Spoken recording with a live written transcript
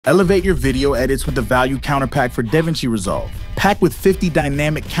Elevate your video edits with the Value Counter Pack for Davinci Resolve. Packed with 50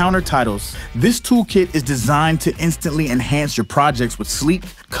 dynamic counter titles, this toolkit is designed to instantly enhance your projects with sleek,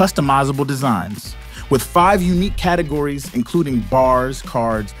 customizable designs. With 5 unique categories, including bars,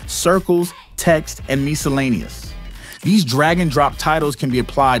 cards, circles, text, and miscellaneous. These drag and drop titles can be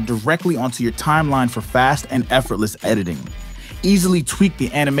applied directly onto your timeline for fast and effortless editing. Easily tweak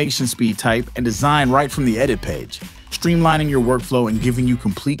the animation speed type and design right from the edit page, streamlining your workflow and giving you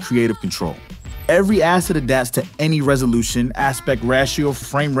complete creative control. Every asset adapts to any resolution, aspect ratio,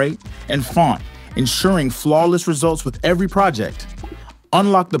 frame rate, and font, ensuring flawless results with every project.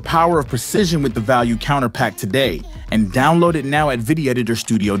 Unlock the power of precision with the Value Counter Pack today and download it now at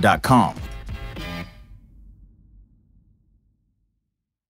videoeditorstudio.com.